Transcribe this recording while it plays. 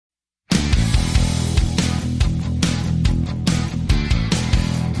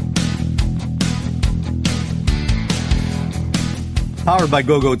Powered by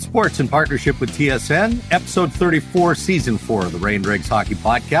GoGoat Sports in partnership with TSN, episode 34, season 4 of the Ray and Dregs Hockey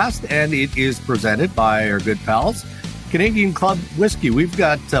Podcast, and it is presented by our good pals, Canadian Club Whiskey. We've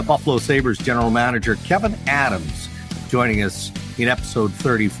got Buffalo Sabres general manager Kevyn Adams joining us in episode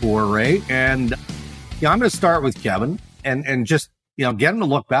 34, Ray. And I'm going to start with Kevyn and just get him to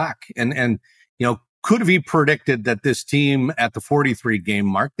look back and could have he predicted that this team at the 43 game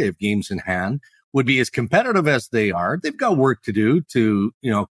mark, they have games in hand, would be as competitive as they are. They've got work to do to,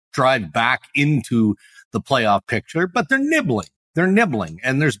 drive back into the playoff picture, but they're nibbling.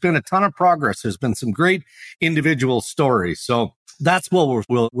 And there's been a ton of progress. There's been some great individual stories. So that's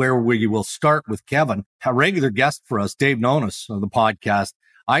where we will start with Kevyn. A regular guest for us, Dave Nonis of the podcast.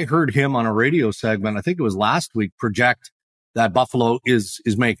 I heard him on a radio segment, I think it was last week, project that Buffalo is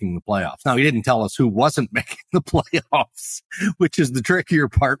making the playoffs. Now, he didn't tell us who wasn't making the playoffs, which is the trickier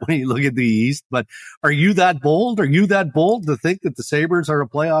part when you look at the East. But are you that bold? Are you that bold to think that the Sabres are a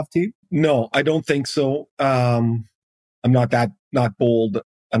playoff team? No, I don't think so. I'm not bold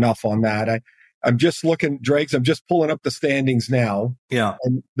enough on that. I'm just looking, Dregs, I'm just pulling up the standings now. Yeah.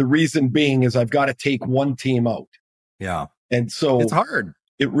 And the reason being is I've got to take one team out. Yeah. And so it's hard.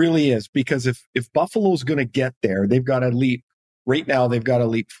 It really is, because if Buffalo's going to get there, they've got to leap. Right now, they've got to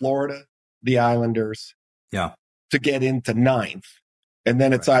leap Florida, the Islanders, to get into ninth. And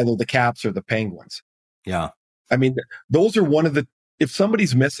then it's either the Caps or the Penguins. Yeah. I mean, those are if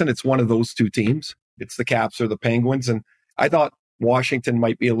somebody's missing, it's one of those two teams. It's the Caps or the Penguins. And I thought Washington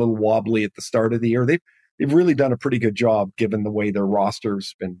might be a little wobbly at the start of the year. They've really done a pretty good job given the way their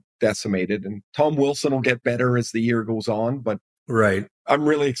roster's been decimated. And Tom Wilson will get better as the year goes on, but right. I'm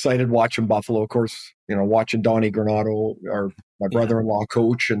really excited watching Buffalo. Of course, watching Donnie Granato, my brother-in-law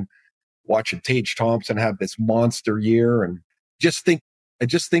coach, and watching Tage Thompson have this monster year. And I just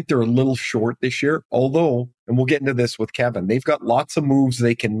think they're a little short this year. Although, and we'll get into this with Kevyn, they've got lots of moves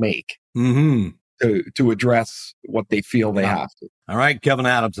they can make to address what they feel they have to. All right, Kevyn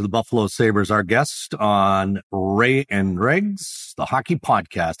Adams of the Buffalo Sabres, our guest on Ray and Dregs, the hockey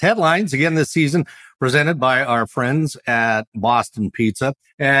podcast. Headlines again this season presented by our friends at Boston Pizza.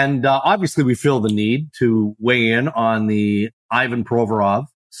 And obviously we feel the need to weigh in on the Ivan Provorov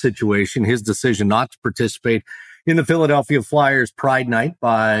situation, his decision not to participate in the Philadelphia Flyers Pride Night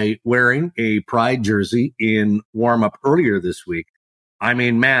by wearing a Pride jersey in warm-up earlier this week. I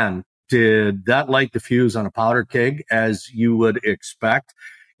mean, man, did that light the fuse on a powder keg, as you would expect?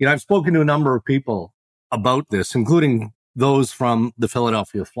 I've spoken to a number of people about this, including those from the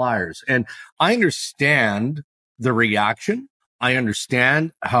Philadelphia Flyers. And I understand the reaction. I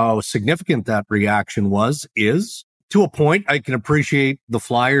understand how significant that reaction is. To a point, I can appreciate the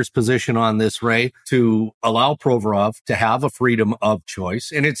Flyers' position on this, Ray, to allow Provorov to have a freedom of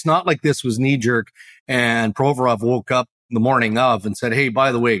choice. And it's not like this was knee-jerk and Provorov woke up the morning of and said, hey,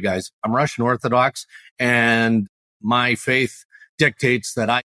 by the way, guys, I'm Russian Orthodox and my faith dictates that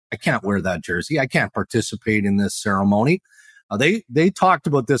I can't wear that jersey. I can't participate in this ceremony. They talked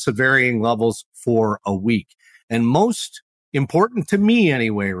about this at varying levels for a week. And most important to me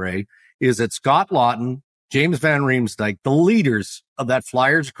anyway, Ray, is that Scott Lawton, James Van Riemsdyk, the leaders of that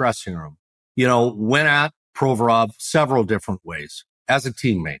Flyers dressing room, went at Provorov several different ways as a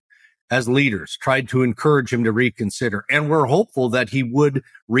teammate, as leaders, tried to encourage him to reconsider. And we're hopeful that he would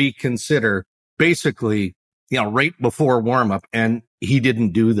reconsider basically, right before warm-up. And he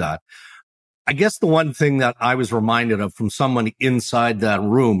didn't do that. I guess the one thing that I was reminded of from someone inside that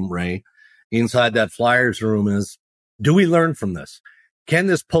room, Ray, inside that Flyers room is, do we learn from this? Can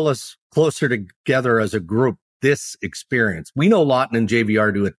this pull us closer together as a group, this experience? We know Lawton and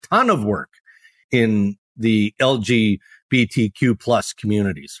JVR do a ton of work in the LGBTQ plus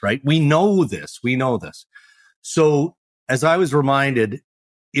communities, right? We know this. So as I was reminded,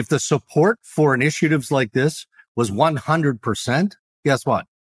 if the support for initiatives like this was 100%, guess what?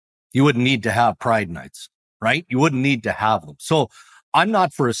 You wouldn't need to have Pride Nights, right? You wouldn't need to have them. So I'm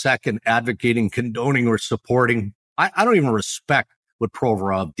not for a second advocating, condoning, or supporting. I don't even respect what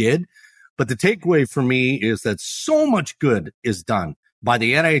Provorov did. But the takeaway for me is that so much good is done by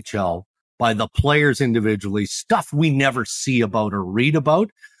the NHL, by the players individually, stuff we never see about or read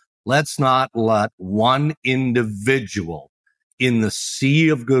about. Let's not let one individual in the sea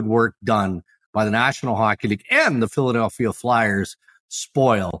of good work done by the National Hockey League and the Philadelphia Flyers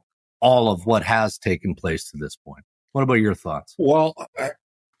spoil all of what has taken place to this point. What about your thoughts? Well,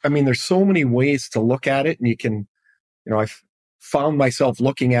 I mean, there's so many ways to look at it, and you can, I've found myself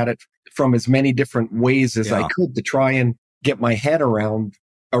looking at it from as many different ways as I could to try and get my head around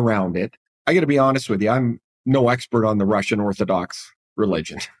it. I got to be honest with you. I'm no expert on the Russian Orthodox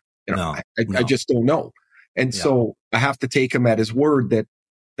religion. I just don't know. And so I have to take him at his word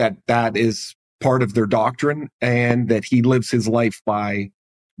that is part of their doctrine and that he lives his life by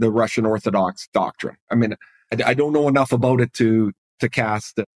the Russian Orthodox doctrine. I mean, I don't know enough about it to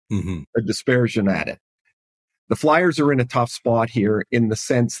cast a disparagement at it. The Flyers are in a tough spot here in the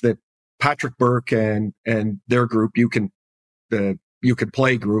sense that Patrick Burke and their group, you can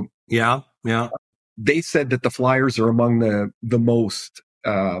play group. Yeah. They said that the Flyers are among the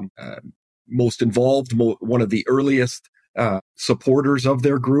most involved, one of the earliest supporters of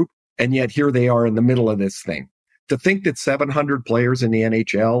their group. And yet here they are in the middle of this thing. To think that 700 players in the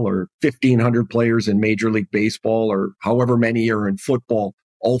NHL or 1,500 players in Major League Baseball or however many are in football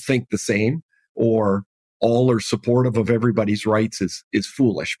all think the same or all are supportive of everybody's rights is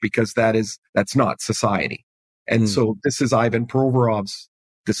foolish, because that's not society. And so this is Ivan Provorov's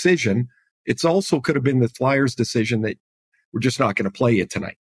decision. It's also could have been the Flyers' decision that we're just not going to play you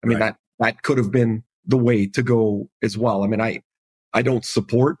tonight. I mean, that could have been the way to go as well. I mean, I don't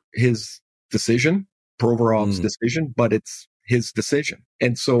support his decision, Provorov's decision, but it's his decision.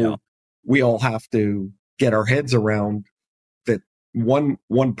 And so we all have to get our heads around that one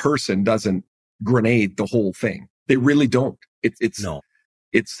person doesn't grenade the whole thing. They really don't. It's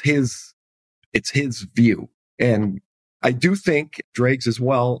his view. And I do think Dregs as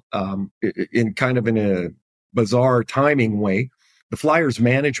well, in a bizarre timing way, the Flyers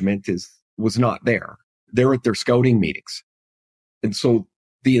management was not there. They're at their scouting meetings. And so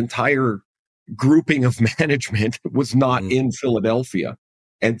the entire grouping of management was not in Philadelphia.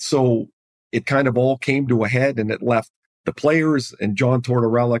 And so it kind of all came to a head, and it left the players and John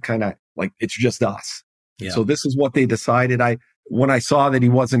Tortorella kind of like, it's just us. Yeah. So this is what they decided. When I saw that he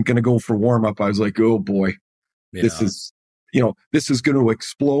wasn't going to go for warm up, I was like, oh boy, this is going to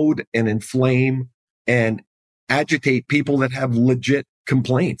explode and inflame and agitate people that have legit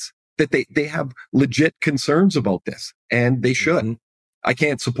complaints, that they have legit concerns about this, and they should. I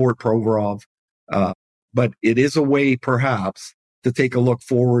can't support Provorov, but it is a way perhaps to take a look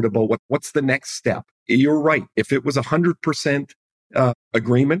forward about what's the next step. You're right. If it was 100%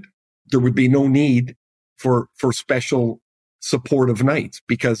 agreement, there would be no need for special supportive nights,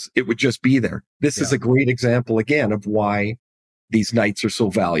 because it would just be there. This is a great example again of why these nights are so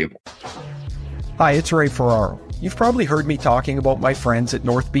valuable. Hi, it's Ray Ferraro. You've probably heard me talking about my friends at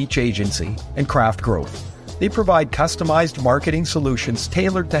North Beach Agency and Craft Growth. They provide customized marketing solutions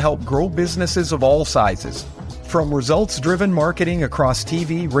tailored to help grow businesses of all sizes. From results-driven marketing across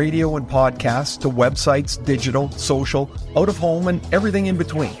TV, radio, and podcasts to websites, digital, social, out of home, and everything in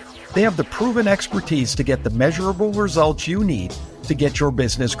between. They have the proven expertise to get the measurable results you need to get your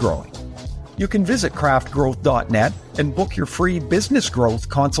business growing. You can visit craftgrowth.net and book your free business growth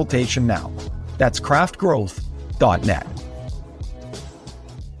consultation now. That's craftgrowth.net.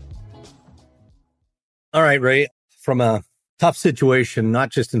 All right, Ray, from a tough situation, not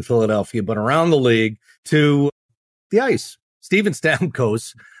just in Philadelphia, but around the league, to the ice. Steven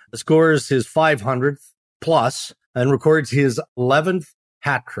Stamkos scores his 500th plus and records his 11th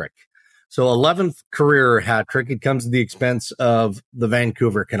hat trick. So 11th career hat trick. It comes at the expense of the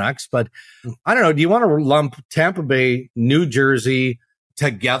Vancouver Canucks. But I don't know, do you want to lump Tampa Bay, New Jersey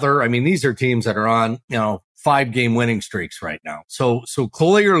together? I mean, these are teams that are on, 5-game winning streaks right now. So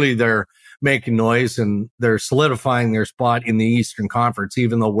clearly they're making noise and they're solidifying their spot in the Eastern Conference,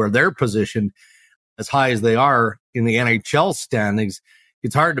 even though where they're positioned as high as they are in the NHL standings,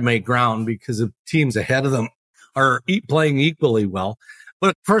 it's hard to make ground because the teams ahead of them are playing equally well.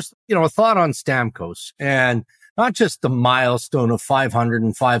 But first, a thought on Stamkos, and not just the milestone of 500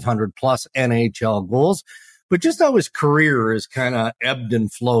 and 500 plus NHL goals, but just how his career has kind of ebbed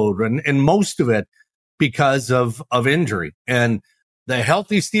and flowed, and most of it because of injury. And the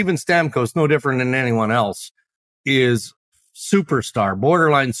healthy Steven Stamkos, no different than anyone else, is superstar,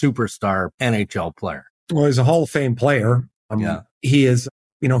 borderline superstar NHL player. Well, he's a Hall of Fame player. He is,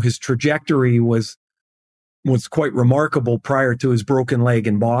 his trajectory was quite remarkable prior to his broken leg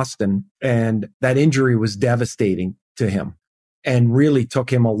in Boston. And that injury was devastating to him and really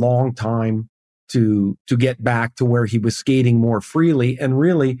took him a long time to get back to where he was skating more freely. And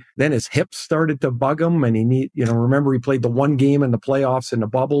really then his hips started to bug him. And remember he played the one game in the playoffs in the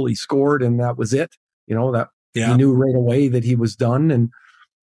bubble. He scored and that was it. He knew right away that he was done and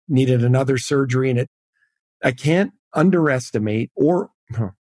needed another surgery. And I can't underestimate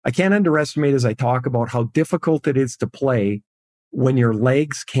as I talk about how difficult it is to play when your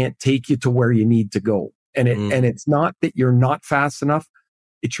legs can't take you to where you need to go. And it's not that you're not fast enough.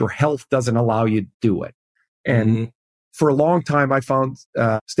 It's your health doesn't allow you to do it. And for a long time, I found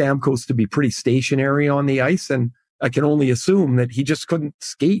Stamkos to be pretty stationary on the ice. And I can only assume that he just couldn't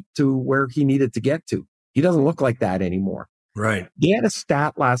skate to where he needed to get to. He doesn't look like that anymore. Right. He had a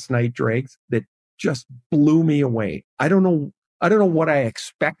stat last night, Dregs, that just blew me away. I don't know what I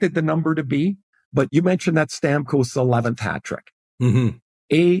expected the number to be, but you mentioned that Stamkos' 11th hat trick. Mm-hmm.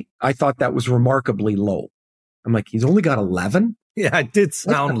 I thought that was remarkably low. I'm like, he's only got 11? Yeah, it did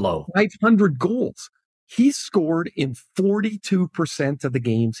sound low. 500 goals. He scored in 42% of the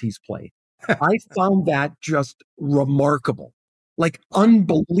games he's played. I found that just remarkable, like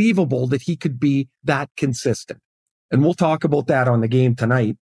unbelievable that he could be that consistent. And we'll talk about that on the game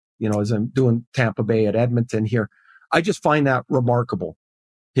tonight, as I'm doing Tampa Bay at Edmonton here. I just find that remarkable,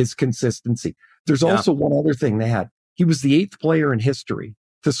 his consistency. There's also one other thing they had. He was the 8th player in history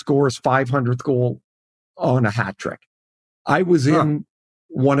to score his 500th goal on a hat trick. I was in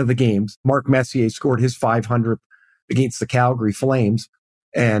one of the games. Mark Messier scored his 500th against the Calgary Flames,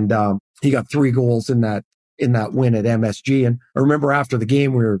 and he got 3 goals in that win at MSG. And I remember after the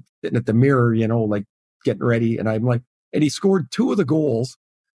game, we were sitting at the mirror, like getting ready, and I'm like, and he scored 2 of the goals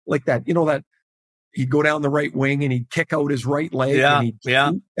like that. That he'd go down the right wing and he'd kick out his right leg.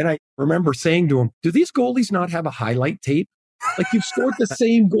 And I remember saying to him, "Do these goalies not have a highlight tape? Like, you've scored the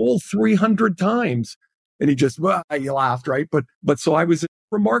same goal 300 times." And he just, he laughed, right? But so I was a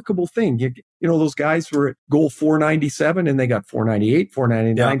remarkable thing. Those guys were at goal 497 and they got 498,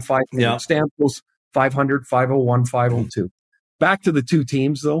 499, 500. Stamkos 500, 501, 502. Back to the 2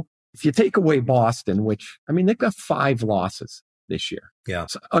 teams, though. If you take away Boston, which, they've got 5 losses this year. Yeah.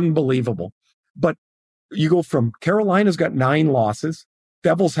 It's unbelievable. But you go from Carolina's got 9 losses,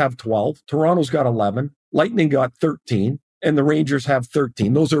 Devils have 12, Toronto's got 11, Lightning got 13, and the Rangers have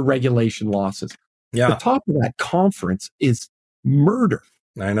 13. Those are regulation losses. Yeah. The top of that conference is murder.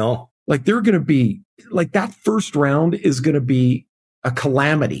 I know. Like, they're going to be, like, that first round is going to be a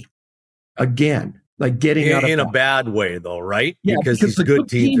calamity again. Like, getting out of in a bad way, though, right? Yeah, because these good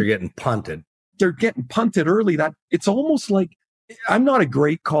teams are getting punted. They're getting punted early. That it's almost like, I'm not a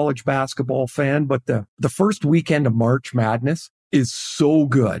great college basketball fan, but the first weekend of March Madness is so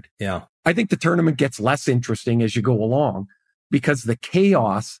good. Yeah. I think the tournament gets less interesting as you go along because the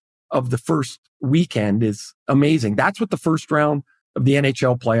chaos of the first weekend is amazing. That's what the first round of the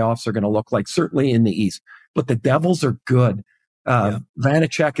NHL playoffs are going to look like, certainly in the East. But the Devils are good.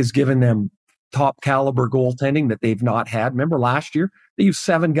 Vanacek has given them top caliber goaltending that they've not had. Remember last year, they used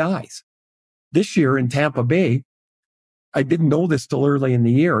 7 guys. This year in Tampa Bay, I didn't know this till early in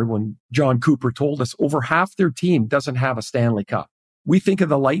the year when John Cooper told us over half their team doesn't have a Stanley Cup. We think of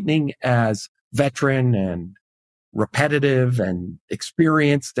the Lightning as veteran and repetitive and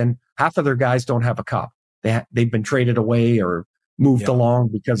experienced, and half of their guys don't have a cup. They've been traded away or moved along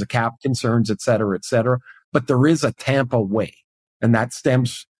because of cap concerns, et cetera, et cetera. But there is a Tampa way, and that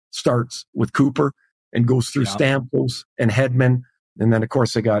starts with Cooper and goes through Stamkos and Hedman. And then, of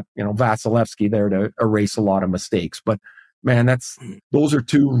course, they got, Vasilevsky there to erase a lot of mistakes. But man, those are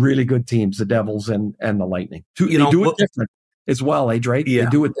 2 really good teams, the Devils and the Lightning. They do it different as well, Drake? Yeah. They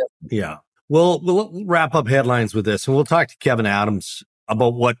do it different. Yeah. Well, we'll wrap up headlines with this, and we'll talk to Kevyn Adams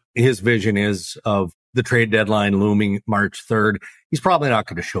about what his vision is of the trade deadline looming March 3rd. He's probably not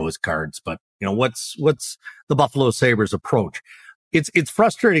going to show his cards, but what's the Buffalo Sabres approach? It's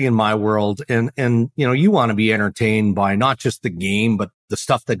frustrating in my world, and you want to be entertained by not just the game, but the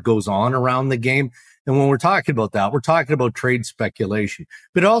stuff that goes on around the game. And when we're talking about that, we're talking about trade speculation.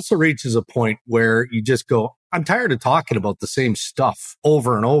 But it also reaches a point where you just go, I'm tired of talking about the same stuff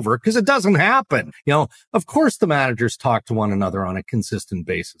over and over because it doesn't happen. Of course the managers talk to one another on a consistent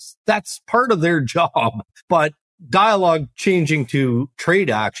basis. That's part of their job. But dialogue changing to trade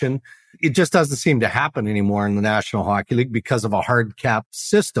action, it just doesn't seem to happen anymore in the National Hockey League because of a hard cap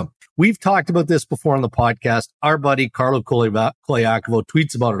system. We've talked about this before on the podcast. Our buddy Carlo Koliakovo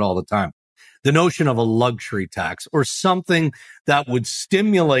tweets about it all the time. The notion of a luxury tax or something that would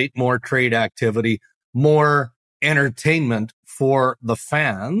stimulate more trade activity, more entertainment for the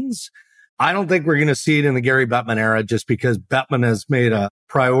fans. I don't think we're going to see it in the Gary Bettman era just because Bettman has made a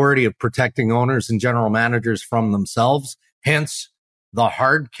priority of protecting owners and general managers from themselves, hence the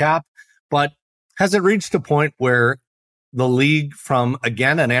hard cap. But has it reached a point where the league, from,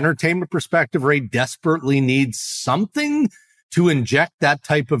 again, an entertainment perspective, Ray, desperately needs something to inject that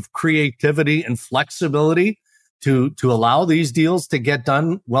type of creativity and flexibility to allow these deals to get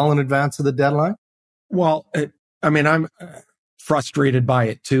done well in advance of the deadline? Well, I'm frustrated by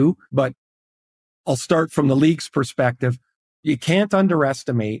it too, but I'll start from the league's perspective. You can't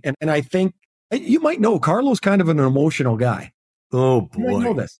underestimate, and I think you might know Carlo's kind of an emotional guy. Oh boy. You might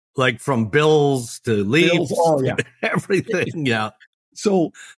know this. Like from Bills to Leafs, to everything. Yeah.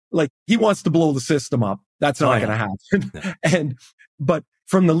 So like he wants to blow the system up. That's not going to happen. But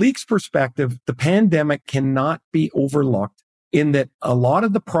from the league's perspective, the pandemic cannot be overlooked in that a lot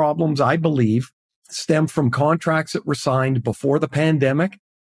of the problems, I believe, stem from contracts that were signed before the pandemic,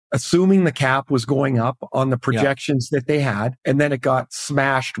 assuming the cap was going up on the projections that they had, and then it got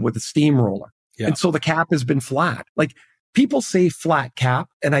smashed with a steamroller. Yeah. And so the cap has been flat. Like, people say flat cap,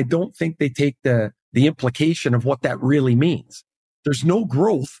 and I don't think they take the implication of what that really means. There's no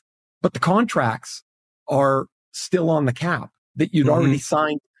growth, but the contracts are still on the cap that you'd already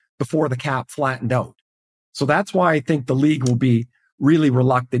signed before the cap flattened out. So that's why I think the league will be really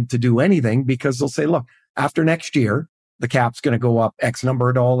reluctant to do anything, because they'll say, look, after next year, the cap's going to go up X number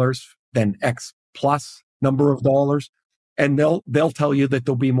of dollars, then X plus number of dollars. And they'll tell you that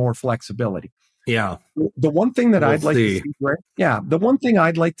there'll be more flexibility. Yeah. The one thing that I'd like to see, right? Yeah. The one thing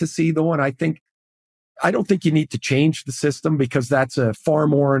I'd like to see though, and I don't think you need to change the system, because that's a far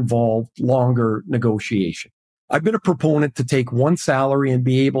more involved, longer negotiation. I've been a proponent to take one salary and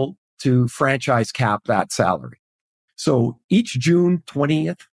be able to franchise cap that salary. So each June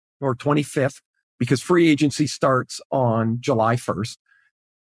 20th or 25th, because free agency starts on July 1st,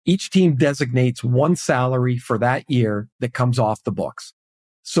 each team designates one salary for that year that comes off the books.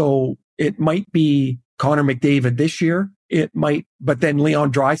 So it might be Connor McDavid this year. It might, but then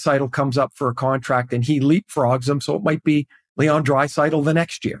Leon Draisaitl comes up for a contract and he leapfrogs him. So it might be Leon Draisaitl the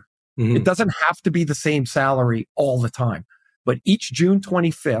next year. Mm-hmm. It doesn't have to be the same salary all the time, but each June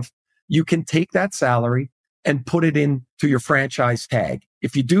 25th, you can take that salary and put it into your franchise tag.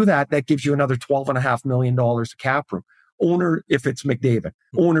 If you do that, that gives you another $12.5 million of cap room. Owner, if it's McDavid,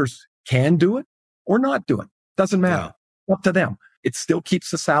 owners can do it or not do it. Doesn't matter. Yeah. Up to them. It still keeps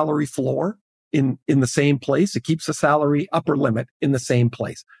the salary floor in the same place. It keeps the salary upper limit in the same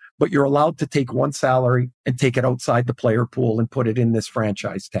place. But you're allowed to take one salary and take it outside the player pool and put it in this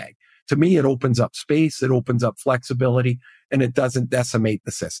franchise tag. To me, it opens up space, it opens up flexibility, and it doesn't decimate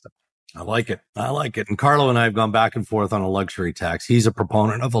the system. I like it. And Carlo and I have gone back and forth on a luxury tax. He's a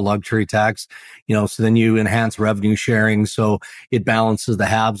proponent of a luxury tax, so then you enhance revenue sharing. So it balances the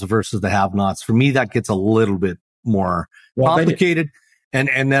haves versus the have-nots. For me, that gets a little bit more complicated.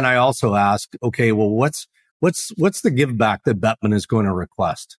 And then I also ask, okay, well, what's the give back that Bettman is going to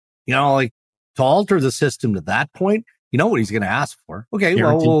request? To alter the system to that point, you know what he's going to ask for. Okay,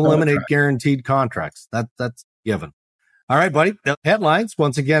 guaranteed we'll eliminate guaranteed contracts. That's given. All right, buddy. The headlines,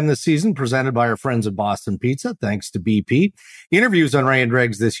 once again this season, presented by our friends at Boston Pizza, thanks to BP. Interviews on Ray and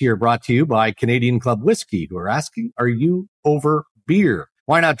Dregs this year brought to you by Canadian Club Whiskey, who are asking, are you over beer?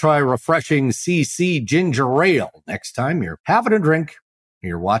 Why not try refreshing CC Ginger Ale next time you're having a drink or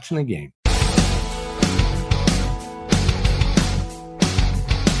you're watching a game?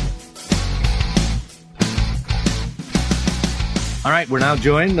 All right, we're now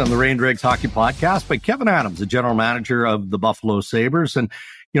joined on the Ray and Dregs Hockey Podcast by Kevyn Adams, the general manager of the Buffalo Sabres. And,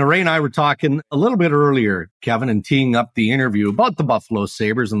 Ray and I were talking a little bit earlier, Kevyn, and teeing up the interview about the Buffalo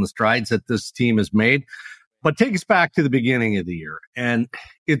Sabres and the strides that this team has made. But take us back to the beginning of the year. And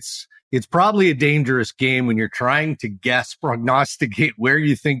it's probably a dangerous game when you're trying to prognosticate where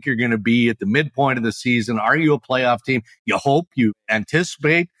you think you're going to be at the midpoint of the season. Are you a playoff team? You hope, you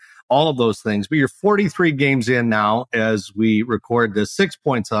anticipate. All of those things, but you're 43 games in now as we record this, 6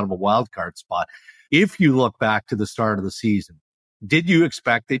 points out of a wild card spot. If you look back to the start of the season, did you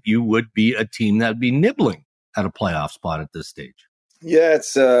expect that you would be a team that would be nibbling at a playoff spot at this stage? Yeah,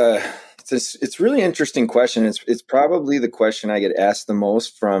 it's a really interesting question. It's probably the question I get asked the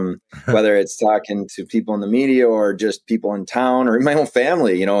most, from whether it's talking to people in the media or just people in town or in my own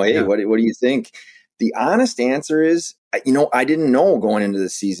family. Hey, what do you think? The honest answer is, I didn't know going into the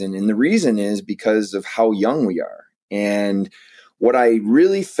season. And the reason is because of how young we are. And what I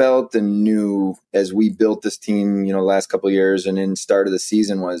really felt and knew as we built this team, the last couple of years and in start of the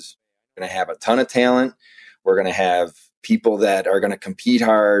season, was we're going to have a ton of talent. We're going to have people that are going to compete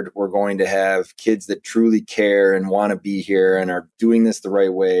hard. We're going to have kids that truly care and want to be here and are doing this the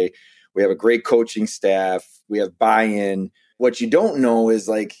right way. We have a great coaching staff. We have buy-in. What you don't know is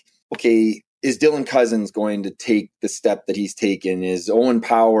okay, is Dylan Cousins going to take the step that he's taken? Is Owen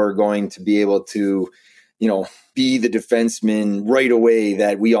Power going to be able to, be the defenseman right away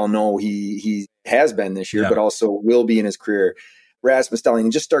that we all know he has been this year, but also will be in his career? Rasmus Dahlin,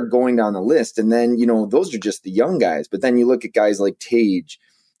 and just start going down the list. And then, those are just the young guys. But then you look at guys like Tage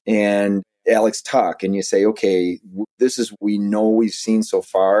and Alex Tuck, and you say, okay, this is, we know we've seen so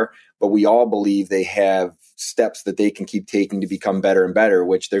far, but we all believe they have steps that they can keep taking to become better and better,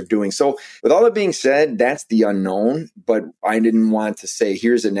 which they're doing. So with all that being said, that's the unknown, but I didn't want to say,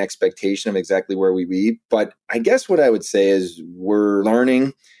 here's an expectation of exactly where we be. But I guess what I would say is we're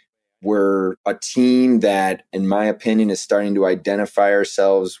learning. we're a team that, in my opinion, is starting to identify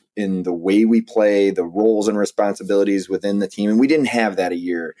ourselves in the way we play, the roles and responsibilities within the team. And we didn't have that a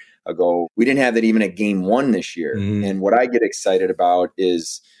year ago. We didn't have that even at game one this year. Mm-hmm. And what I get excited about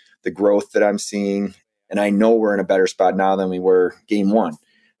is the growth that I'm seeing. And I know we're in a better spot now than we were game one.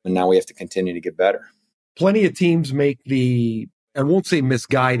 And now we have to continue to get better. Plenty of teams make the, I won't say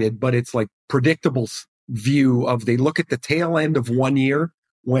misguided, but it's like predictable view of they look at the tail end of one year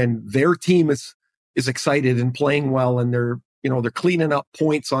when their team is excited and playing well, and they're cleaning up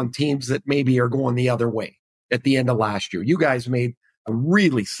points on teams that maybe are going the other way at the end of last year. You guys made a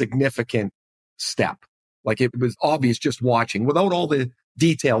really significant step. Like, it was obvious just watching, without all the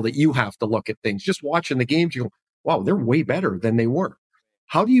detail that you have to look at things. Just watching the games, you go, wow, they're way better than they were.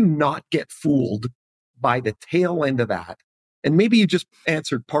 How do you not get fooled by the tail end of that? And maybe you just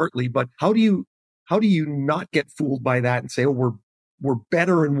answered partly, but how do you not get fooled by that and say, oh, we're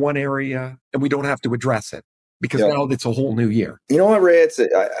better in one area and we don't have to address it because now it's a whole new year? You know what, Ray?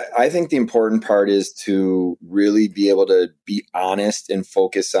 I think the important part is to really be able to be honest and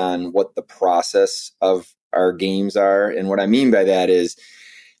focus on what the process of our games are. And what I mean by that is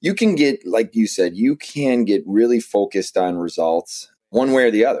you can get, like you said, you can get really focused on results one way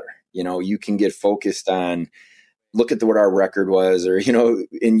or the other. You can get focused on, look at what our record was, or,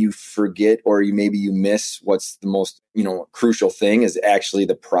 and you forget, or maybe you miss what's the most, crucial thing is actually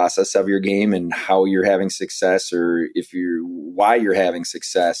the process of your game and how you're having success, or why you're having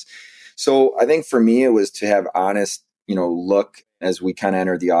success. So I think for me, it was to have honest, look as we kind of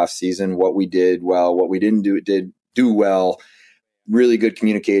entered the off season, what we did well, what we didn't do well, really good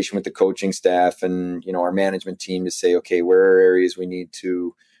communication with the coaching staff and, our management team to say, okay, where are areas we need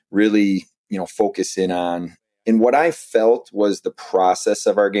to really, focus in on. And what I felt was the process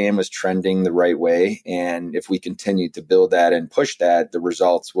of our game was trending the right way. And if we continue to build that and push that, the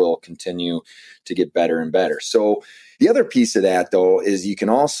results will continue to get better and better. So the other piece of that, though, is you can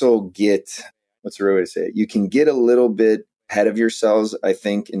also get, what's the right way to say it? You can get a little bit ahead of yourselves, I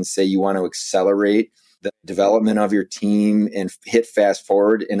think, and say you want to accelerate the development of your team and hit fast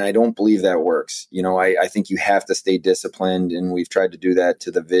forward. And I don't believe that works. I think you have to stay disciplined. And we've tried to do that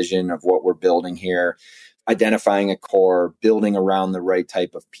to the vision of what we're building here, identifying a core, building around the right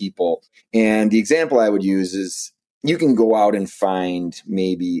type of people. And the example I would use is you can go out and find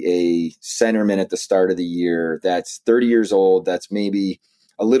maybe a centerman at the start of the year that's 30 years old, that's maybe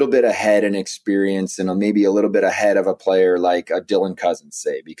a little bit ahead in experience and maybe a little bit ahead of a player like a Dylan Cousins,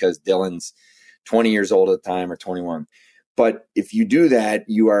 say, because Dylan's 20 years old at the time or 21. But if you do that,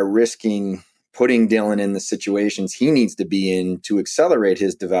 you are risking putting Dylan in the situations he needs to be in to accelerate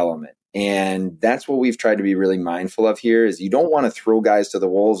his development. And that's what we've tried to be really mindful of here is you don't want to throw guys to the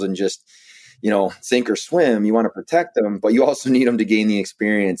wolves and just, sink or swim. You want to protect them, but you also need them to gain the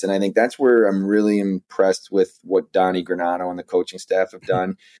experience. And I think that's where I'm really impressed with what Donnie Granato and the coaching staff have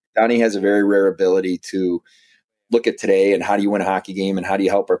done. Donnie has a very rare ability to look at today and how do you win a hockey game and how do you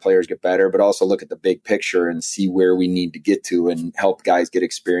help our players get better, but also look at the big picture and see where we need to get to and help guys get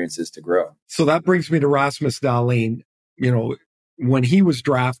experiences to grow. So that brings me to Rasmus Dahlin. When he was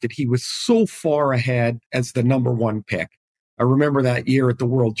drafted, he was so far ahead as the number one pick. I remember that year at the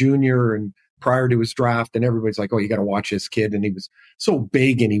World Junior and prior to his draft, and everybody's like, oh, you got to watch this kid. And he was so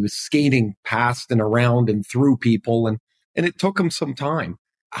big and he was skating past and around and through people. And it took him some time.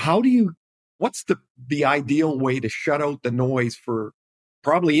 What's the ideal way to shut out the noise for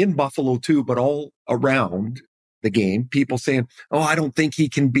probably in Buffalo too, but all around the game? People saying, oh, I don't think he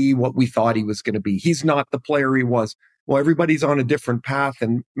can be what we thought he was going to be. He's not the player he was. Well, everybody's on a different path.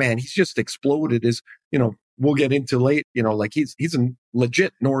 And man, he's just exploded as, we'll get into late, like he's a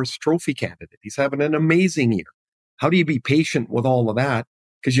legit Norris Trophy candidate. He's having an amazing year. How do you be patient with all of that?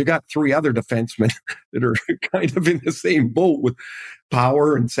 Because you got three other defensemen that are kind of in the same boat with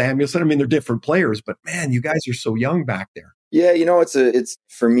Power and Samuelson. I mean, they're different players, but man, you guys are so young back there. Yeah, it's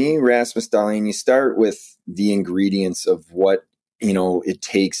for me, Rasmus Dahlin, you start with the ingredients of what, it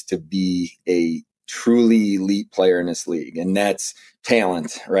takes to be a truly elite player in this league. And that's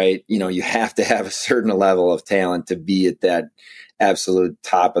talent, right? You have to have a certain level of talent to be at that absolute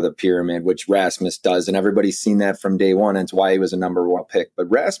top of the pyramid, which Rasmus does. And everybody's seen that from day one. It's why he was a number one pick. But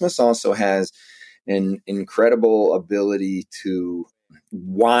Rasmus also has an incredible ability to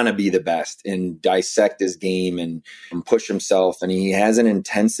want to be the best and dissect his game and push himself. And he has an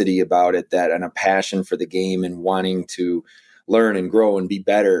intensity about it and a passion for the game and wanting to learn and grow and be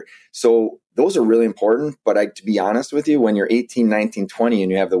better. So those are really important. But to be honest with you, when you're 18, 19, 20,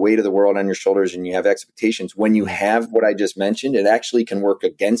 and you have the weight of the world on your shoulders and you have expectations, when you have what I just mentioned, it actually can work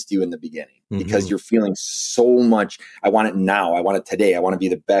against you in the beginning because you're feeling so much. I want it now. I want it today. I want to be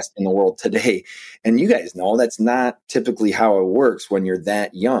the best in the world today. And you guys know that's not typically how it works when you're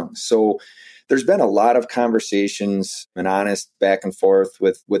that young. So there's been a lot of conversations and honest back and forth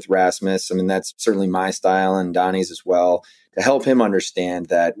with Rasmus. I mean, that's certainly my style and Donnie's as well, to help him understand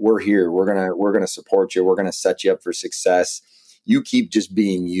that we're here. We're gonna support you. We're gonna set you up for success. You keep just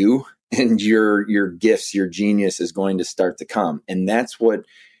being you, and your gifts, your genius is going to start to come. And that's what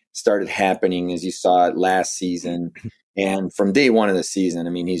started happening as you saw it last season. And from day one of the season, I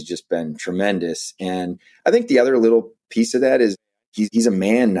mean, he's just been tremendous. And I think the other little piece of that is he's a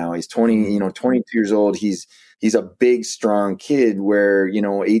man now. He's 22 years old. He's a big, strong kid where,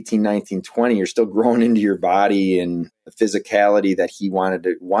 18, 19, 20, you're still growing into your body and the physicality that he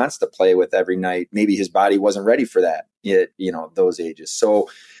wants to play with every night. Maybe his body wasn't ready for that at, those ages. So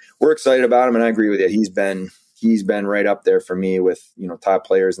we're excited about him. And I agree with you. He's been right up there for me with, top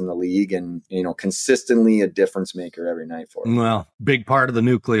players in the league and, consistently a difference maker every night for him. Well, big part of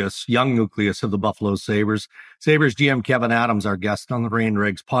the young nucleus of the Buffalo Sabres. Sabres GM Kevyn Adams, our guest on the Ray and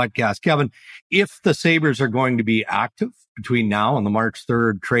Regs podcast. Kevin, if the Sabres are going to be active between now and the March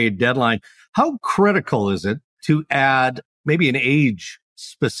 3rd trade deadline, how critical is it to add maybe an age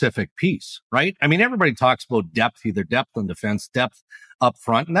specific piece, right? I mean, everybody talks about depth, either depth on defense, depth up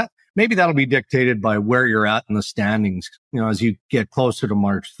front, and maybe that'll be dictated by where you're at in the standings, as you get closer to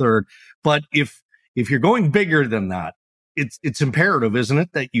March 3rd. But if you're going bigger than that, it's imperative, isn't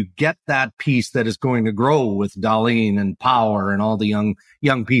it, that you get that piece that is going to grow with Dahlin and Power and all the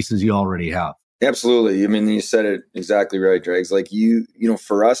young pieces you already have. Absolutely. I mean, you said it exactly right, Dregs. Like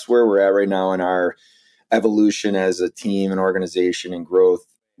for us, where we're at right now in our evolution as a team and organization and growth,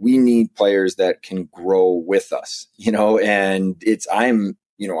 we need players that can grow with us, and I'm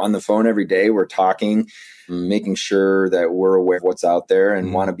on the phone every day. We're talking, making sure that we're aware of what's out there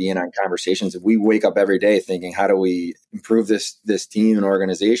and want to be in on conversations. If we wake up every day thinking, how do we improve this team and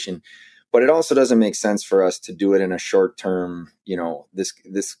organization? But it also doesn't make sense for us to do it in a short term.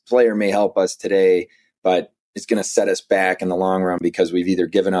 This player may help us today, but it's going to set us back in the long run because we've either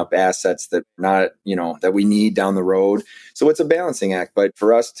given up assets that that we need down the road. So it's a balancing act. But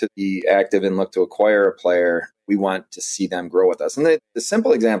for us to be active and look to acquire a player, we want to see them grow with us. And the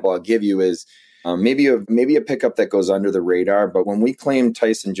simple example I'll give you is maybe a pickup that goes under the radar. But when we claimed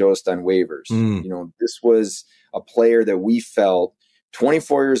Tyson Jost on waivers, this was a player that we felt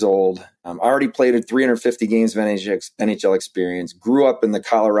 24 years old, already played at 350 games of NHL experience, grew up in the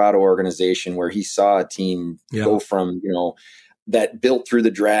Colorado organization where he saw a team go from, that built through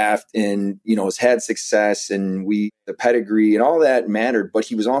the draft and, has had success and the pedigree and all that mattered. But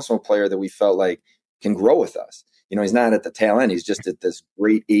he was also a player that we felt like can grow with us. He's not at the tail end. He's just at this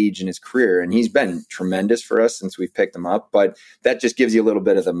great age in his career. And he's been tremendous for us since we've picked him up. But that just gives you a little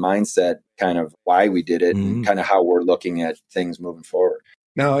bit of the mindset, kind of why we did it and kind of how we're looking at things moving forward.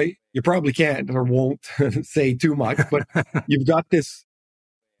 Now, you probably can't or won't say too much, but you've got this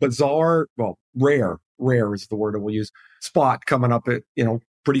bizarre, rare is the word I will use, spot coming up at,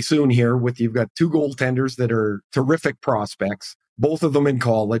 pretty soon here you've got two goaltenders that are terrific prospects. Both of them in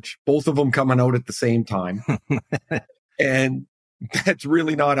college, both of them coming out at the same time. And that's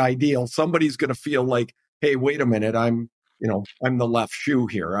really not ideal. Somebody's going to feel like, hey, wait a minute, I'm the left shoe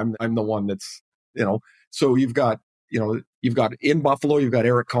here. I'm the one that's, so you've got in Buffalo, you've got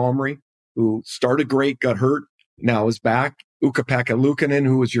Eric Comrie, who started great, got hurt, now is back. Ukko-Pekka Luukkonen,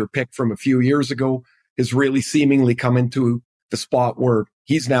 who was your pick from a few years ago, has really seemingly come into the spot where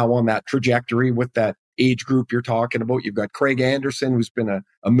he's now on that trajectory with that age group you're talking about. You've got Craig Anderson, who's been an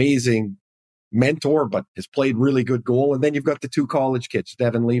amazing mentor, but has played really good goal. And then you've got the two college kids,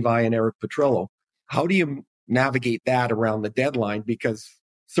 Devin Levi and Eric Petrillo. How do you navigate that around the deadline? Because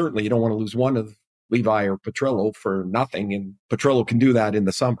certainly you don't want to lose one of Levi or Petrillo for nothing. And Petrillo can do that in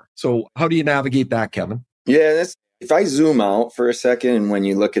the summer. So how do you navigate that, Kevin? Yeah, if I zoom out for a second, and when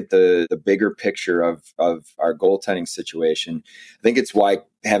you look at the bigger picture of our goaltending situation, I think it's why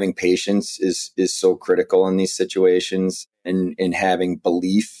having patience is so critical in these situations, and having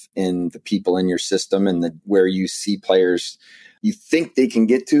belief in the people in your system and where you see players you think they can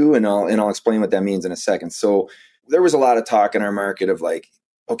get to, and I'll explain what that means in a second. So there was a lot of talk in our market of like,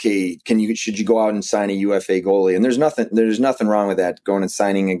 okay, should you go out and sign a UFA goalie? And there's nothing wrong with that, going and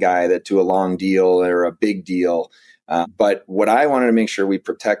signing a guy that to a long deal or a big deal. But what I wanted to make sure we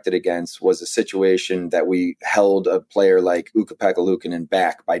protected against was a situation that we held a player like Ukko-Pekka Luukkonen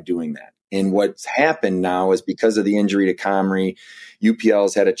back by doing that. And what's happened now is because of the injury to Comrie,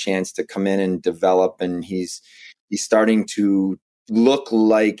 UPL's had a chance to come in and develop, and he's starting to look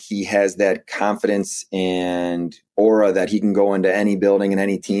like he has that confidence and aura that he can go into any building and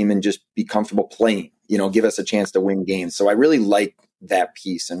any team and just be comfortable playing, give us a chance to win games. So I really like that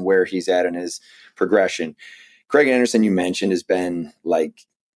piece and where he's at in his progression. Craig Anderson, you mentioned, has been like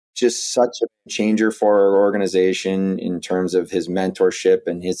just such a changer for our organization in terms of his mentorship,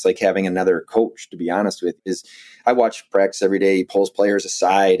 and it's like having another coach, to be honest with you. I watch practice every day. He pulls players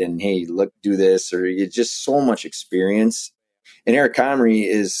aside and, hey, look, do this, or it's just so much experience. And Eric Comrie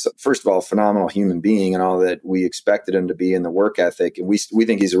is, first of all, a phenomenal human being and all that we expected him to be in the work ethic. And we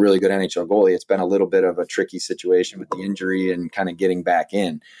think he's a really good NHL goalie. It's been a little bit of a tricky situation with the injury and kind of getting back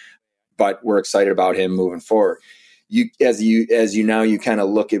in, but we're excited about him moving forward. You kind of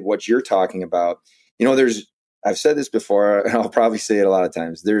look at what you're talking about. I've said this before, and I'll probably say it a lot of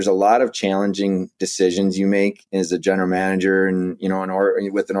times. There's a lot of challenging decisions you make as a general manager and,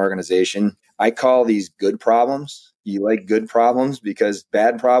 with an organization. I call these good problems. You like good problems because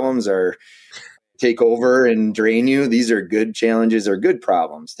bad problems take over and drain you. These are good challenges or good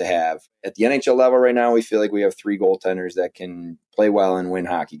problems to have. At the NHL level right now, we feel like we have 3 goaltenders that can play well and win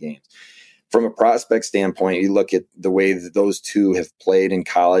hockey games. From a prospect standpoint, you look at the way that those 2 have played in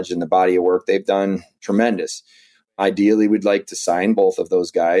college and the body of work they've done, tremendous. Ideally, we'd like to sign both of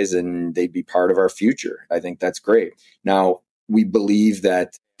those guys and they'd be part of our future. I think that's great. Now, we believe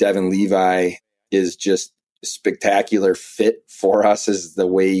that Devin Levi is just a spectacular fit for us as the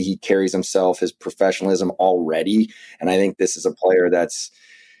way he carries himself, his professionalism already. And I think this is a player that's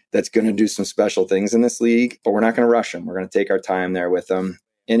going to do some special things in this league, but we're not going to rush him. We're going to take our time there with him.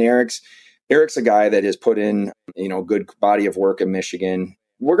 And Eric's a guy that has put in, good body of work in Michigan.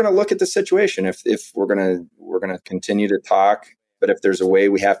 We're going to look at the situation. If we're going to continue to talk, but if there's a way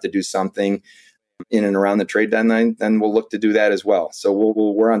we have to do something in and around the trade deadline, then we'll look to do that as well. So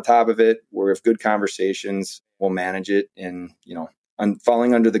we're on top of it. We have good conversations. We'll manage it. And, I'm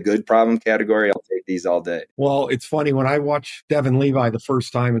falling under the good problem category. I'll take these all day. Well, it's funny when I watched Devin Levi the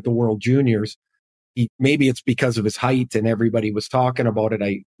first time at the World Juniors, maybe it's because of his height and everybody was talking about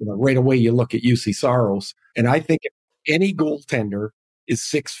it. Right away you look at UC Saros, and I think if any goaltender is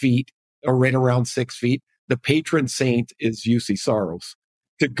 6 feet or right around 6 feet, the patron saint is UC Saros.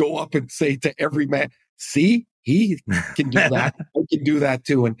 To go up and say to every man, see, he can do that. I can do that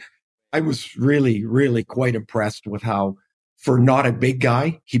too. And I was really, really quite impressed with how, for not a big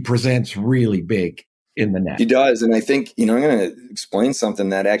guy, he presents really big in the net. He does. And I think, I'm going to explain something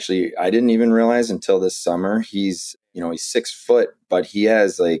that actually I didn't even realize until this summer. He's 6 foot, but he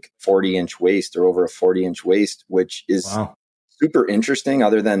has like 40-inch waist or over a 40-inch waist, which is super interesting,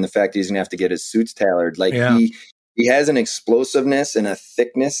 other than the fact he's going to have to get his suits tailored. He has an explosiveness and a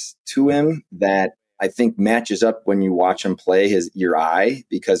thickness to him that I think matches up when you watch him play your eye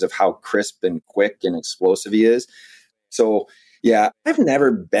because of how crisp and quick and explosive he is. So, yeah, I've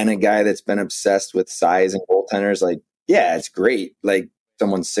never been a guy that's been obsessed with size and goaltenders. Like, yeah, it's great. Like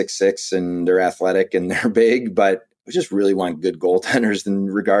someone's 6'6" and they're athletic and they're big, but we just really want good goaltenders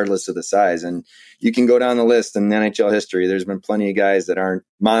regardless of the size. And you can go down the list in NHL history. There's been plenty of guys that aren't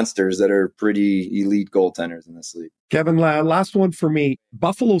monsters that are pretty elite goaltenders in this league. Kevin, last one for me.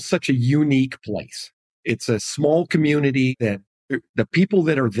 Buffalo's such a unique place. It's a small community that the people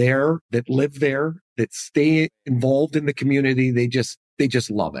that are there, that live there, that stay involved in the community, they just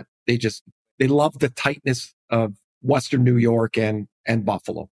love it. They love the tightness of Western New York and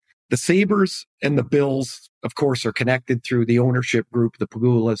Buffalo. The Sabres and the Bills, of course, are connected through the ownership group, the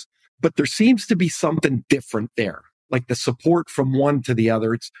Pagulas, but there seems to be something different there. Like the support from one to the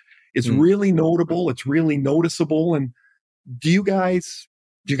other. It's really notable. It's really noticeable. And do you guys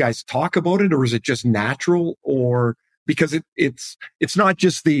talk about it, or is it just natural? Or because it's not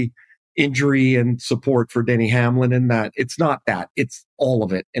just the injury and support for Denny Hamlin and that. It's not that. It's all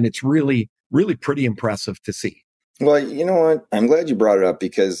of it. And it's really, really pretty impressive to see. Well, you know what? I'm glad you brought it up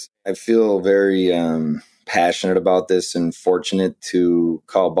because I feel very passionate about this and fortunate to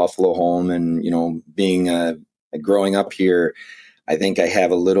call Buffalo home. And, being growing up here, I think I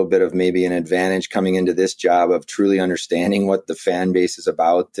have a little bit of maybe an advantage coming into this job of truly understanding what the fan base is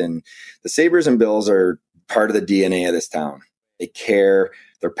about. And the Sabres and Bills are part of the DNA of this town. They care.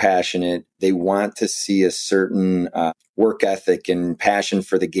 They're passionate. They want to see a certain work ethic and passion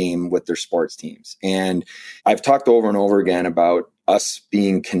for the game with their sports teams. And I've talked over and over again about us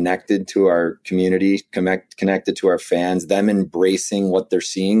being connected to our community, connected to our fans, them embracing what they're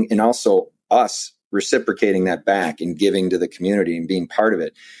seeing, and also us reciprocating that back and giving to the community and being part of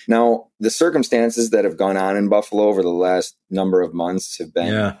it. Now, the circumstances that have gone on in Buffalo over the last number of months have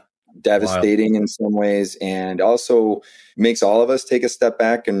been devastating in some ways, and also makes all of us take a step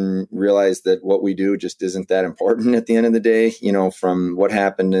back and realize that what we do just isn't that important at the end of the day. From what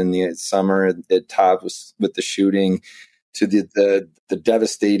happened in the summer at top with the shooting to the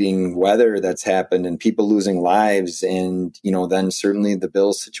devastating weather that's happened and people losing lives, and then certainly the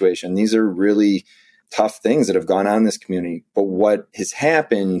Bills situation. These are really tough things that have gone on in this community. But what has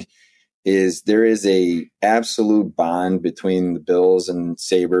happened is there is a absolute bond between the Bills and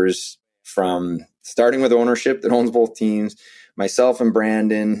Sabres, from starting with ownership that owns both teams. Myself and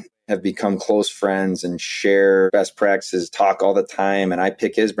Brandon have become close friends and share best practices, talk all the time, and I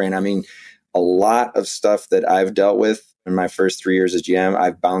pick his brain. I mean, a lot of stuff that I've dealt with in my first 3 years as GM,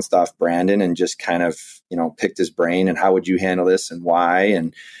 I've bounced off Brandon and just kind of, picked his brain and how would you handle this and why.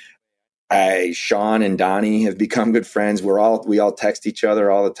 And Sean and Donnie have become good friends. We all text each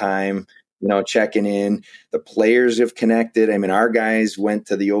other all the time, checking in. The players have connected. I mean, our guys went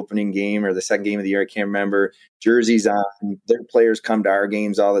to the opening game or the second game of the year. I can't remember. Jerseys on. Their players come to our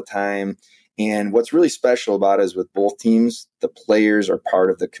games all the time. And what's really special about it is with both teams, the players are part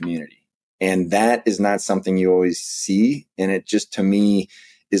of the community. And that is not something you always see. And it just, to me,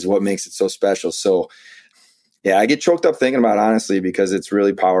 is what makes it so special. So, yeah, I get choked up thinking about it, honestly, because it's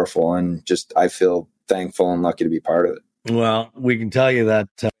really powerful. And just, I feel thankful and lucky to be part of it. Well, we can tell you that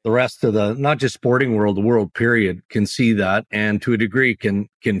the rest of the, not just sporting world, the world period can see that, and to a degree can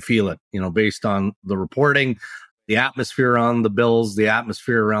feel it, based on the reporting, the atmosphere on the Bills, the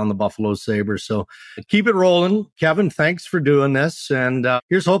atmosphere around the Buffalo Sabres. So keep it rolling. Kevin, thanks for doing this. And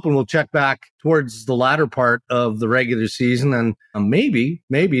here's hoping we'll check back towards the latter part of the regular season, and maybe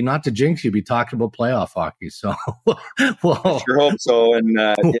not to jinx you, be talking about playoff hockey. So well, sure hope so. And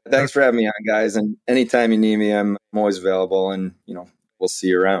thanks for having me on, guys. And anytime you need me, I'm always available, and we'll see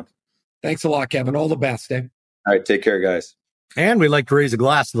you around. Thanks a lot, Kevin. All the best, eh? All right, take care, guys. And we'd like to raise a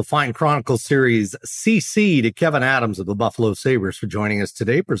glass to the Fine Chronicles Series CC to Kevyn Adams of the Buffalo Sabres for joining us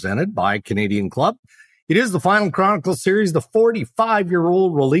today, presented by Canadian Club. It is the Final Chronicles Series. The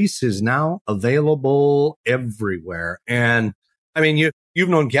 45-year-old release is now available everywhere. And I mean, you've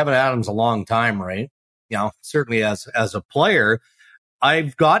known Kevyn Adams a long time, right? Certainly as a player.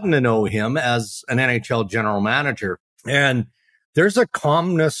 I've gotten to know him as an NHL general manager, and there's a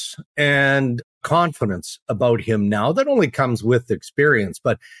calmness and confidence about him now that only comes with experience.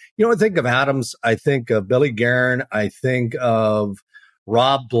 But, I think of Adams, I think of Billy Guerin, I think of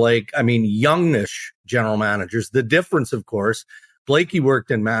Rob Blake. I mean, youngish general managers. The difference, of course, Blakey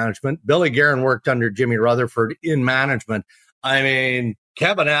worked in management. Billy Guerin worked under Jimmy Rutherford in management. I mean,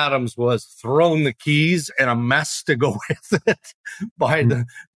 Kevyn Adams was thrown the keys and a mess to go with it by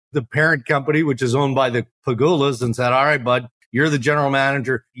the parent company, which is owned by the Pagulas, and said, all right, bud, you're the general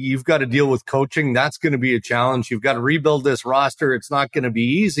manager. You've got to deal with coaching. That's going to be a challenge. You've got to rebuild this roster. It's not going to be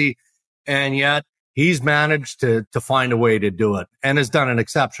easy. And yet he's managed to find a way to do it, and has done an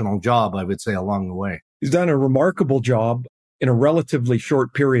exceptional job, I would say, along the way. He's done a remarkable job in a relatively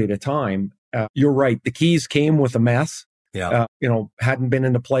short period of time. You're right. The keys came with a mess. Yeah. Hadn't been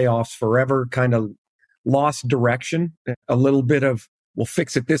in the playoffs forever, kind of lost direction, a little bit of, we'll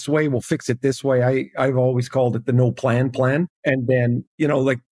fix it this way. We'll fix it this way. I've always called it the no plan. And then,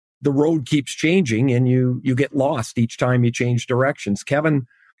 the road keeps changing and you get lost each time you change directions. Kevyn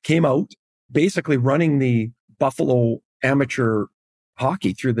came out basically running the Buffalo amateur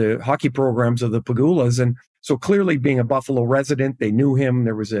hockey through the hockey programs of the Pagulas. And so clearly being a Buffalo resident, they knew him.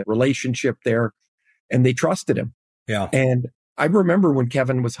 There was a relationship there and they trusted him. Yeah. And I remember when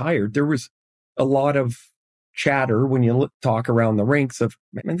Kevyn was hired, there was a lot of chatter when you talk around the rinks of,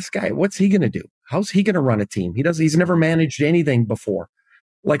 man, this guy, what's he going to do? How's he going to run a team? He's never managed anything before.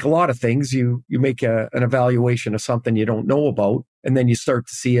 Like a lot of things, you make an evaluation of something you don't know about, and then you start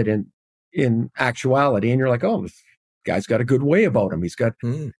to see it in actuality, and you're like, oh, this guy's got a good way about him. He's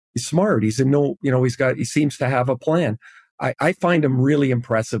smart. He seems to have a plan. I find him really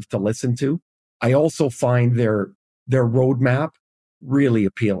impressive to listen to. I also find their roadmap really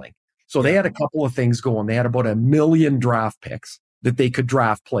appealing. So they had a couple of things going. They had about 1 million draft picks that they could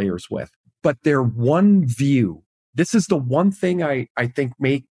draft players with. But their one view, this is the one thing I think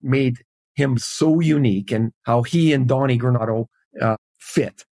made him so unique, and how he and Donnie Granato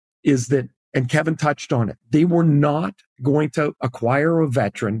fit, is that, and Kevyn touched on it, they were not going to acquire a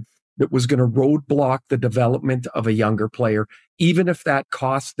veteran that was going to roadblock the development of a younger player, even if that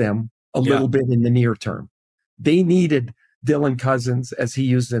cost them a little bit in the near term. They needed Dylan Cousins, as he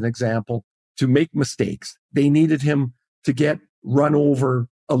used an example, to make mistakes. They needed him to get run over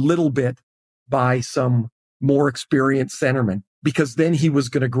a little bit by some more experienced centermen, because then he was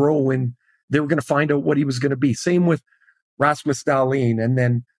going to grow and they were going to find out what he was going to be. Same with Rasmus Dahlin, and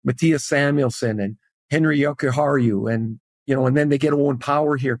then Matthias Samuelsson and Henry Jokiharju, and and then they get Owen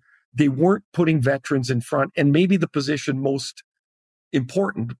Power here. They weren't putting veterans in front, and maybe the position most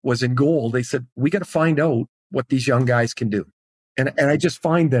important was in goal. They said, we got to find out what these young guys can do. And I just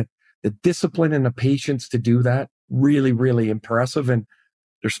find that the discipline and the patience to do that really, really impressive. And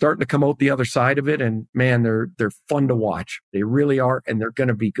they're starting to come out the other side of it. And man, they're fun to watch. They really are. And they're going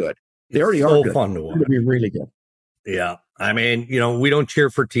to be good. They already are good. Fun to watch. They're going to be really good. Yeah. I mean, we don't cheer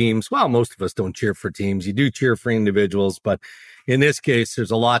for teams. Well, most of us don't cheer for teams. You do cheer for individuals, but in this case,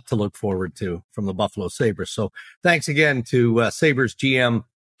 there's a lot to look forward to from the Buffalo Sabres. So thanks again to Sabres GM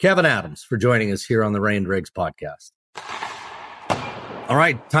Kevyn Adams for joining us here on the Ray and Dregs podcast. All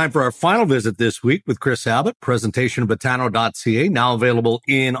right, time for our final visit this week with Chris Abbott, presentation of Betano.ca, now available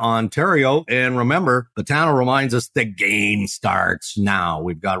in Ontario. And remember, Betano reminds us the game starts now.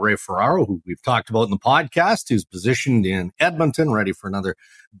 We've got Ray Ferraro, who we've talked about in the podcast, who's positioned in Edmonton, ready for another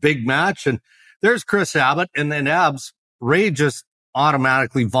big match. And there's Chris Abbott. And then Abs, Ray just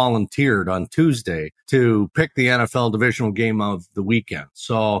automatically volunteered on Tuesday to pick the NFL divisional game of the weekend.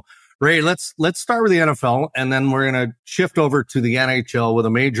 So Ray, let's start with the NFL, and then we're going to shift over to the NHL with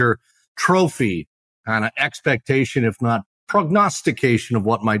a major trophy kind of expectation, if not prognostication, of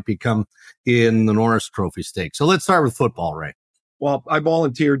what might become in the Norris Trophy Stakes. So let's start with football, Ray. Well, I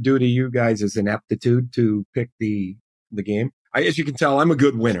volunteered due to you guys' ineptitude to pick the game. As you can tell, I'm a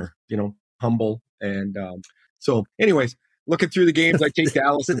good winner, humble. And so anyways, looking through the games, I take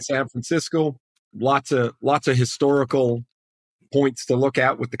Dallas and San Francisco. Lots of historical points to look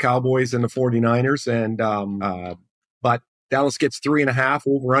at with the Cowboys and the 49ers. And, but Dallas gets 3.5.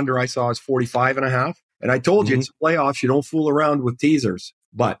 Over under I saw is 45.5. And I told you, it's playoffs. You don't fool around with teasers.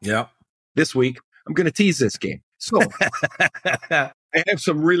 But this week, I'm going to tease this game. So I have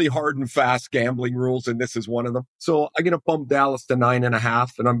some really hard and fast gambling rules, and this is one of them. So I'm going to bump Dallas to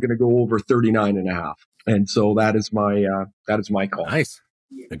 9.5, and I'm going to go over 39.5. And so that is my call. Nice.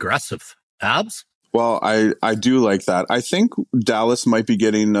 Aggressive. Abs? Well, I do like that. I think Dallas might be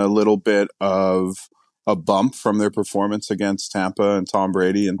getting a little bit of a bump from their performance against Tampa and Tom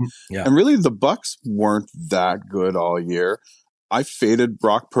Brady. And really the Bucs weren't that good all year. I faded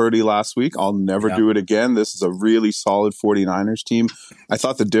Brock Purdy last week. I'll never do it again. This is a really solid 49ers team. I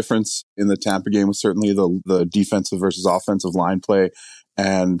thought the difference in the Tampa game was certainly the defensive versus offensive line play.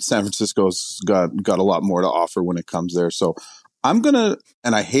 And San Francisco's got a lot more to offer when it comes there. So I'm going to,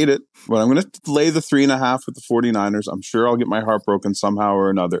 and I hate it, but I'm going to lay the 3.5 with the 49ers. I'm sure I'll get my heart broken somehow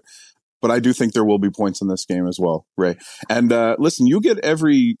or another. But I do think there will be points in this game as well, Ray. And listen, you get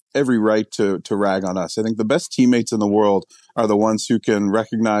every right to rag on us. I think the best teammates in the world are the ones who can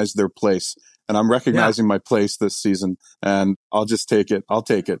recognize their place. And I'm recognizing my place this season. And I'll just take it. I'll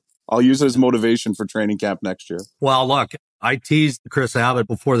take it. I'll use it as motivation for training camp next year. Well, look, I teased Chris Abbott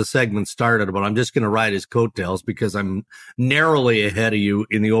before the segment started, but I'm just going to ride his coattails because I'm narrowly ahead of you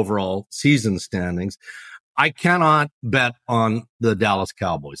in the overall season standings. I cannot bet on the Dallas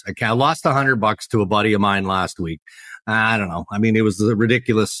Cowboys. I lost $100 to a buddy of mine last week. I don't know. I mean, it was a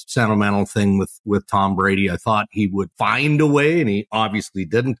ridiculous sentimental thing with Tom Brady. I thought he would find a way, and he obviously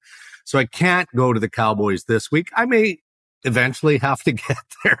didn't. So I can't go to the Cowboys this week. I may eventually have to get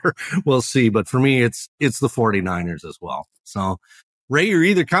there. We'll see. But for me, it's the 49ers as well. So, Ray, you're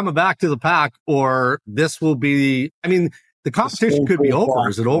either coming back to the pack or this will be, I mean, the competition could be over.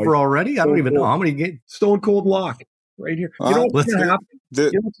 Is it over already? I don't even know how many games. Stone cold lock right here. You know what's going to happen? You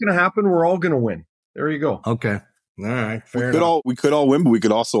know what's going to happen? We're all going to win. There you go. Okay. All right. We could all win, but we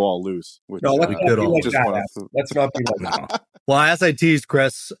could also all lose. No, let's not be like that. Let's not be like that. Well, as I teased,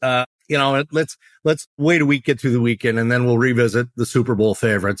 Chris, let's wait a week, get through the weekend, and then we'll revisit the Super Bowl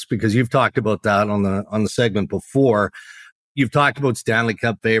favorites because you've talked about that on the segment before. You've talked about Stanley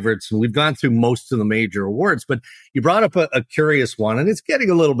Cup favorites, and we've gone through most of the major awards, but you brought up a curious one, and it's getting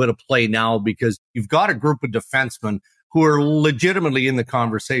a little bit of play now because you've got a group of defensemen who are legitimately in the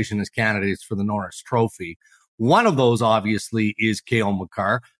conversation as candidates for the Norris Trophy. One of those, obviously, is Cale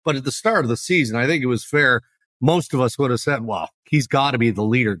Makar, but at the start of the season, I think it was fair. Most of us would have said, well, he's got to be the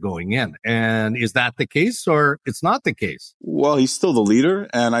leader going in. And is that the case or it's not the case? Well, he's still the leader.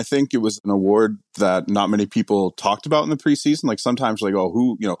 And I think it was an award that not many people talked about in the preseason. Like sometimes like,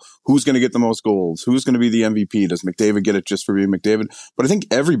 who's going to get the most goals? Who's going to be the MVP? Does McDavid get it just for being McDavid? But I think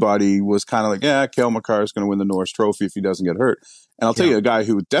everybody was kind of like, Cale Makar is going to win the Norris Trophy if he doesn't get hurt. And I'll tell you a guy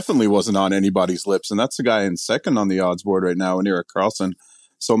who definitely wasn't on anybody's lips. And that's the guy in second on the odds board right now, and Erik Karlsson.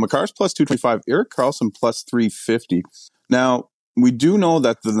 So Makar's plus 225, Erik Karlsson plus 350. Now, we do know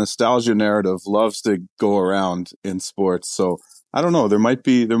that the nostalgia narrative loves to go around in sports. So I don't know. There might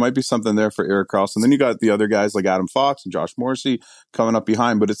be something there for Erik Karlsson. Then you got the other guys like Adam Fox and Josh Morrissey coming up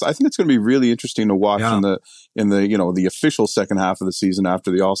behind. But I think it's going to be really interesting to watch in the the official second half of the season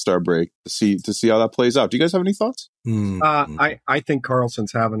after the All-Star break to see how that plays out. Do you guys have any thoughts? I think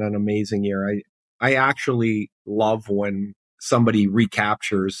Karlsson's having an amazing year. I actually love when somebody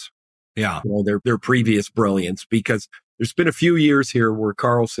recaptures their previous brilliance, because there's been a few years here where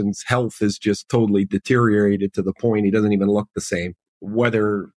Karlsson's health has just totally deteriorated to the point he doesn't even look the same.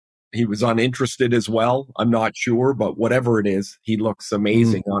 Whether he was uninterested as well, I'm not sure, but whatever it is, he looks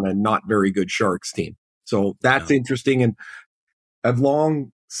amazing on a not very good Sharks team. So that's interesting. And I've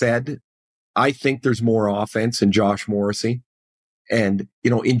long said, I think there's more offense in Josh Morrissey. And,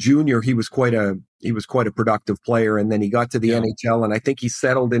 in junior, he was quite a productive player. And then he got to the NHL, and I think he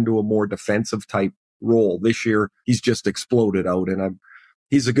settled into a more defensive type role. This year, he's just exploded out, and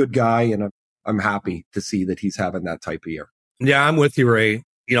he's a good guy, and I'm happy to see that he's having that type of year. Yeah, I'm with you, Ray.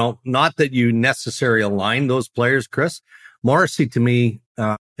 Not that you necessarily align those players, Chris. Morrissey, to me,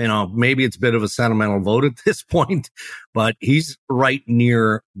 maybe it's a bit of a sentimental vote at this point, but he's right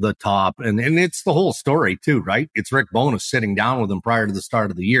near the top. And it's the whole story too, right? It's Rick Bowness sitting down with him prior to the start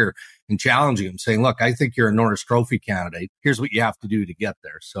of the year and challenging him, saying, look, I think you're a Norris Trophy candidate. Here's what you have to do to get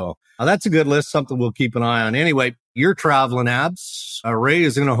there. So that's a good list, something we'll keep an eye on. Anyway, you're traveling, Abs. Ray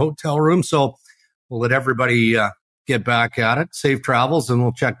is in a hotel room, so we'll let everybody get back at it. Safe travels, and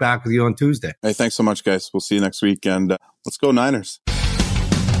we'll check back with you on Tuesday. Hey, thanks so much, guys. We'll see you next week, and let's go Niners.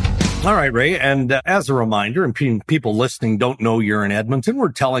 All right, Ray. And as a reminder, and people listening don't know you're in Edmonton,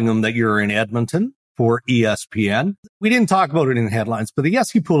 we're telling them that you're in Edmonton for ESPN. We didn't talk about it in headlines, but the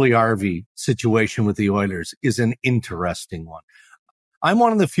Jesse Puljujarvi situation with the Oilers is an interesting one. I'm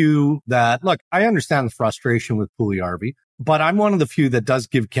one of the few that, look, I understand the frustration with Puljujarvi, but I'm one of the few that does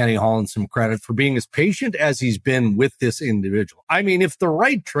give Kenny Holland some credit for being as patient as he's been with this individual. I mean, if the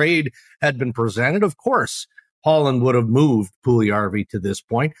right trade had been presented, of course, Holland would have moved Puljujarvi to this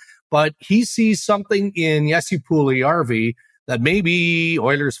point, but he sees something in Jesse Puljujarvi that maybe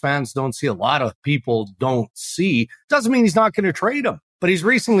Oilers fans don't see, a lot of people don't see. Doesn't mean he's not going to trade him, but he's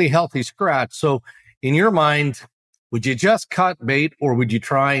recently healthy scratch. So in your mind, would you just cut bait, or would you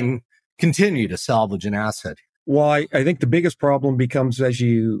try and continue to salvage an asset? Well, I think the biggest problem becomes as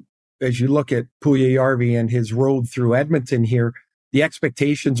you look at Puljujarvi and his road through Edmonton here, the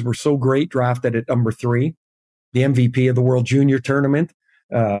expectations were so great, drafted at number 3, the MVP of the World Junior Tournament.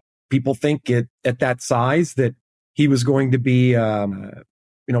 People think at that size that he was going to be, a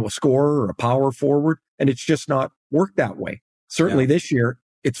scorer or a power forward, and it's just not worked that way. Certainly this year,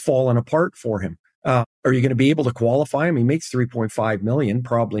 it's fallen apart for him. Are you going to be able to qualify him? He makes $3.5 million.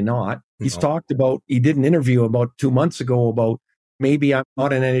 Probably not. He's talked about, he did an interview about 2 months ago about maybe I'm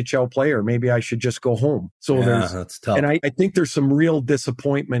not an NHL player. Maybe I should just go home. So that's tough. And I think there's some real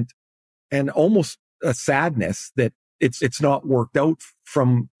disappointment and almost a sadness that it's not worked out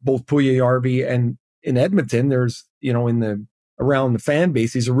from both Puljujarvi and in Edmonton. There's, around the fan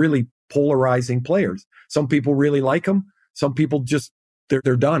base, these are really polarizing players. Some people really like him. Some people just,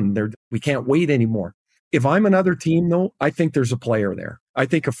 they're done. We can't wait anymore. If I'm another team, though, I think there's a player there. I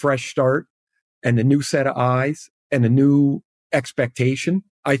think a fresh start and a new set of eyes and a new expectation,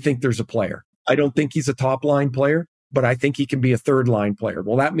 I think there's a player. I don't think he's a top line player, but I think he can be a third line player.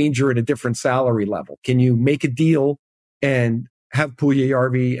 Well, that means you're at a different salary level. Can you make a deal and have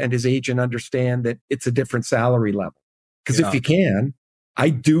Puljujarvi and his agent understand that it's a different salary level? Because if you can, I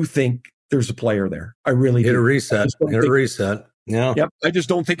do think there's a player there. I really do. Hit a reset. Yeah. Yep. I just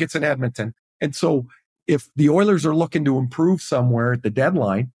don't think it's in Edmonton. And so if the Oilers are looking to improve somewhere at the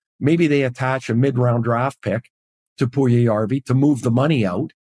deadline, maybe they attach a mid-round draft pick to Puljujarvi to move the money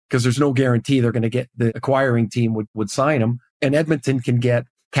out, because there's no guarantee they're going to get, the acquiring team would sign him, and Edmonton can get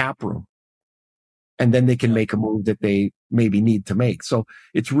cap room. And then they can make a move that they maybe need to make. So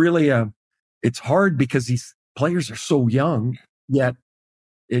it's really it's hard because these players are so young, yet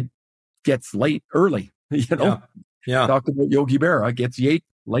it gets late early, Yeah. Talked about Yogi Berra, gets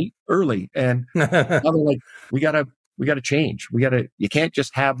late early. And now they're like, we gotta change. You can't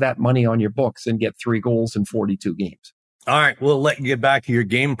just have that money on your books and get 3 goals in 42 games. All right, we'll let you get back to your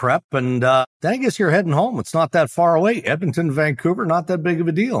game prep, and then I guess you're heading home. It's not that far away. Edmonton, Vancouver, not that big of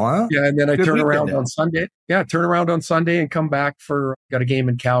a deal, huh? Yeah, and then I turn around on Sunday. Yeah, turn around on Sunday and come back got a game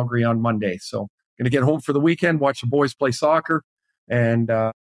in Calgary on Monday. So going to get home for the weekend, watch the boys play soccer, and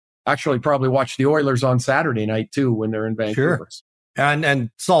actually probably watch the Oilers on Saturday night too when they're in Vancouver. Sure.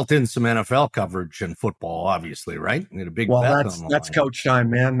 And salt in some NFL coverage and football, obviously, right? We had a big bet that's coach time,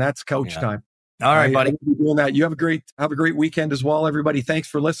 man. That's coach time. All right, buddy. Doing that. You have a great weekend as well, everybody. Thanks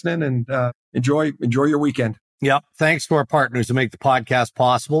for listening, and enjoy your weekend. Yep. Thanks to our partners who make the podcast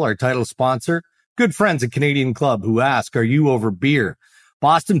possible. Our title sponsor, good friends at Canadian Club, who ask, are you over beer?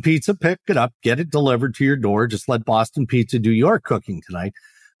 Boston Pizza, pick it up, get it delivered to your door. Just let Boston Pizza do your cooking tonight.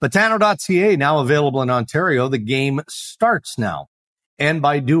 Botano.ca, now available in Ontario. The game starts now. And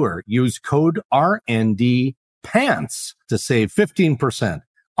by Doer, use code RND PANTS to save 15%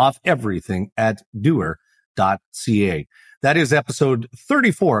 off everything at doer.ca. That is episode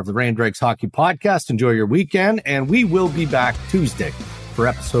 34 of the Ray and Dregs Hockey Podcast. Enjoy your weekend, and we will be back Tuesday for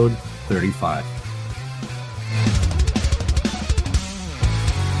episode 35.